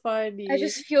so funny. I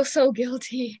just feel so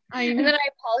guilty. And then I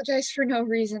apologize for no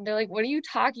reason. They're like, what are you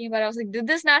talking about? I was like, did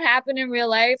this not happen in real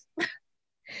life?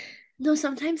 No,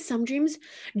 sometimes some dreams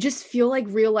just feel like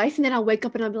real life, and then I'll wake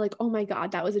up and I'll be like, oh my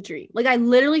God, that was a dream. Like I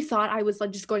literally thought I was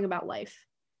like just going about life.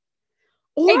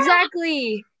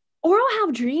 Exactly. Or I'll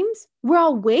have dreams where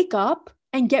I'll wake up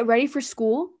and get ready for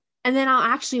school, and then I'll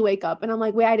actually wake up and I'm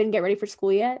like, wait, I didn't get ready for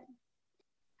school yet.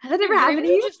 Has that ever happened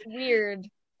to you? Just weird.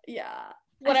 Yeah.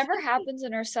 Whatever happens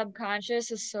in our subconscious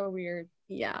is so weird.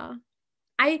 Yeah.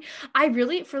 I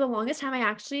really, for the longest time, I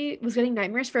actually was getting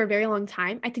nightmares for a very long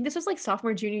time. I think this was like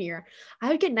sophomore, junior year. I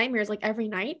would get nightmares like every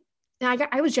night. And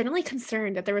I was genuinely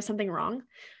concerned that there was something wrong.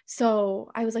 So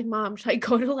I was like, Mom, should I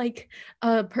go to like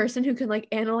a person who can like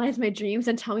analyze my dreams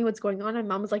and tell me what's going on? And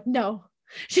Mom was like, no.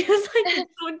 She was like,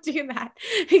 don't do that,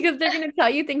 because they're going to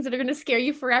tell you things that are going to scare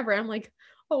you forever. I'm like,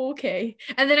 oh, okay.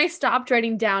 And then I stopped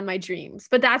writing down my dreams.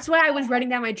 But that's why I was writing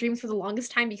down my dreams for the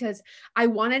longest time, because I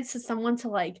wanted someone to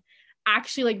like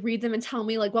actually like read them and tell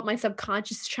me like what my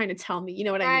subconscious is trying to tell me. You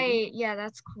know what I mean? Right. Yeah,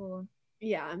 that's cool.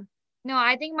 Yeah. No,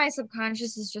 I think my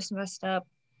subconscious is just messed up.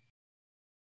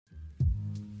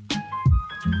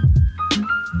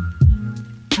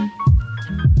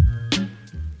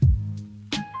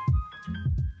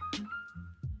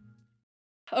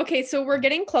 Okay, so we're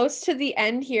getting close to the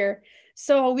end here.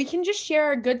 So we can just share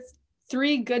our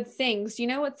three good things. Do you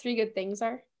know what 3 good things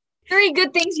are? 3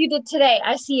 good things you did today.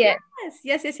 I see it.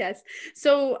 Yes.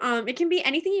 So it can be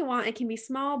anything you want. It can be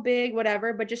small, big,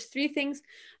 whatever, but just 3 things.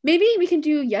 Maybe we can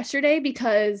do yesterday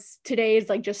because today is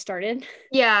like just started.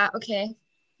 Yeah, okay.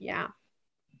 Yeah.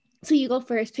 So you go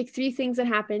first. Pick 3 things that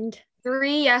happened.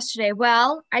 3 yesterday.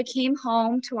 Well, I came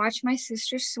home to watch my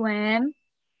sister swim,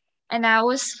 and that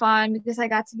was fun because I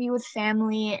got to be with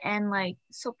family and like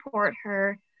support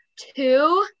her.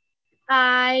 2,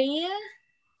 I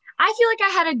feel like I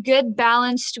had a good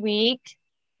balanced week.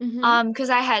 Mm-hmm. Because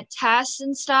I had tests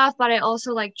and stuff, but I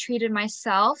also like treated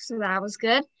myself, so that was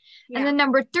good. And Yeah. then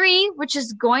number three, which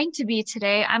is going to be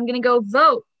today, I'm gonna go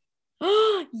vote.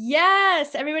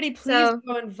 Yes, everybody please So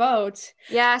go and vote.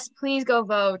 yes, please go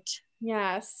vote.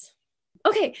 Yes.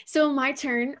 Okay, so my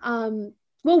turn.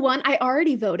 Well, one, I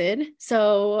already voted,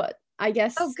 so I Oh,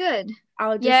 guess good.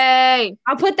 I'll just Yay.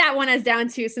 I'll put that one as down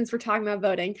two since we're talking about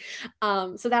voting.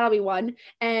 So that'll be one.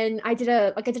 And I did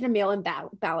a mail-in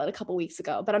ballot a couple weeks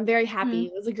ago, but I'm very happy. Mhm.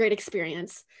 It was a great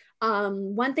experience.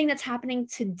 One thing that's happening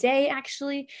today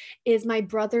actually is my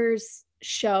brother's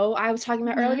show I was talking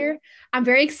about Mhm. earlier. I'm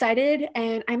very excited,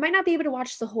 and I might not be able to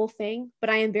watch the whole thing,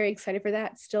 but I am very excited for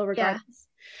that still, Yeah, regardless.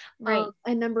 right.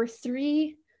 And number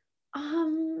three,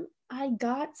 I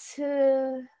got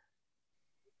to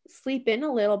sleep in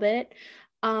a little bit.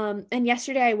 And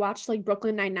yesterday I watched like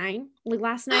Brooklyn Nine-Nine. Like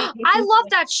last night, I love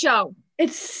that show.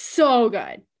 it's so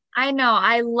good. I know.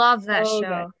 I love that So good.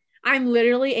 show. I'm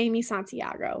literally Amy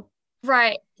Santiago.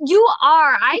 Right. You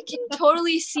are. I can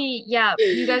totally see. Yeah,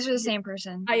 you guys are the same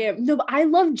person. I am. No, but I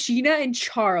love Gina and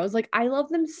Charles. Like I love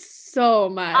them so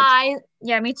much.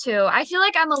 Yeah, me too. I feel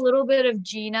like I'm a little bit of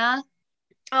Gina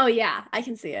Oh yeah, I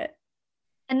can see it.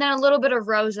 and then a little bit of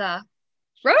Rosa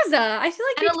Rosa, I feel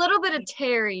and like a little bit of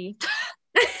Terry.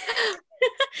 you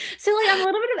so like I'm a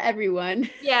little bit of everyone.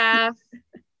 Yeah.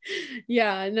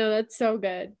 Yeah, no, that's so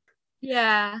good.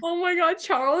 Yeah. Oh my God,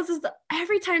 Charles is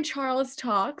every time Charles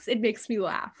talks, it makes me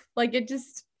laugh. Like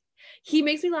he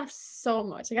makes me laugh so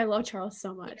much. Like I love Charles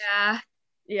so much. Yeah.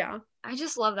 Yeah, I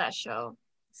just love that show.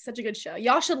 such a good show.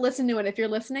 Y'all should listen to it if you're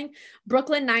listening.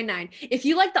 Brooklyn Nine-Nine. If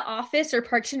you like The Office or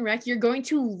Parks and Rec, you're going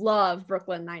to love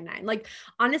Brooklyn Nine-Nine. Like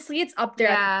honestly, it's up there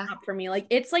at Yeah. the top for me. Like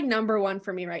it's like number one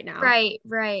for me right now. Right,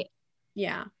 right.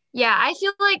 Yeah. Yeah, I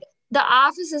feel like The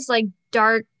Office is like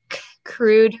dark,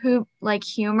 crude, who like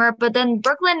humor, but then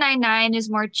Brooklyn Nine-Nine is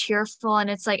more cheerful and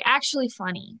it's like actually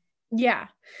funny. Yeah.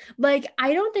 Like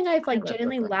I don't think I've I like love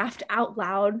genuinely Brooklyn. laughed out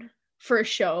loud for a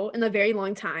show in a very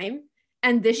long time.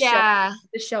 And Yeah,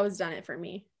 this show has done it for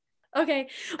me. Okay.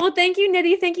 Well, thank you,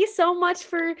 Nidhi. Thank you so much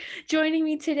for joining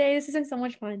me today. This has been so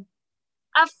much fun.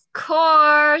 of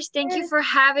course. Thank you Yes, for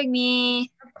having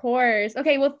me. of course.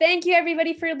 Okay. Well, thank you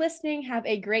everybody for listening. Have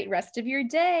a great rest of your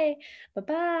day.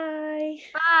 Bye-bye.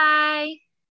 Bye.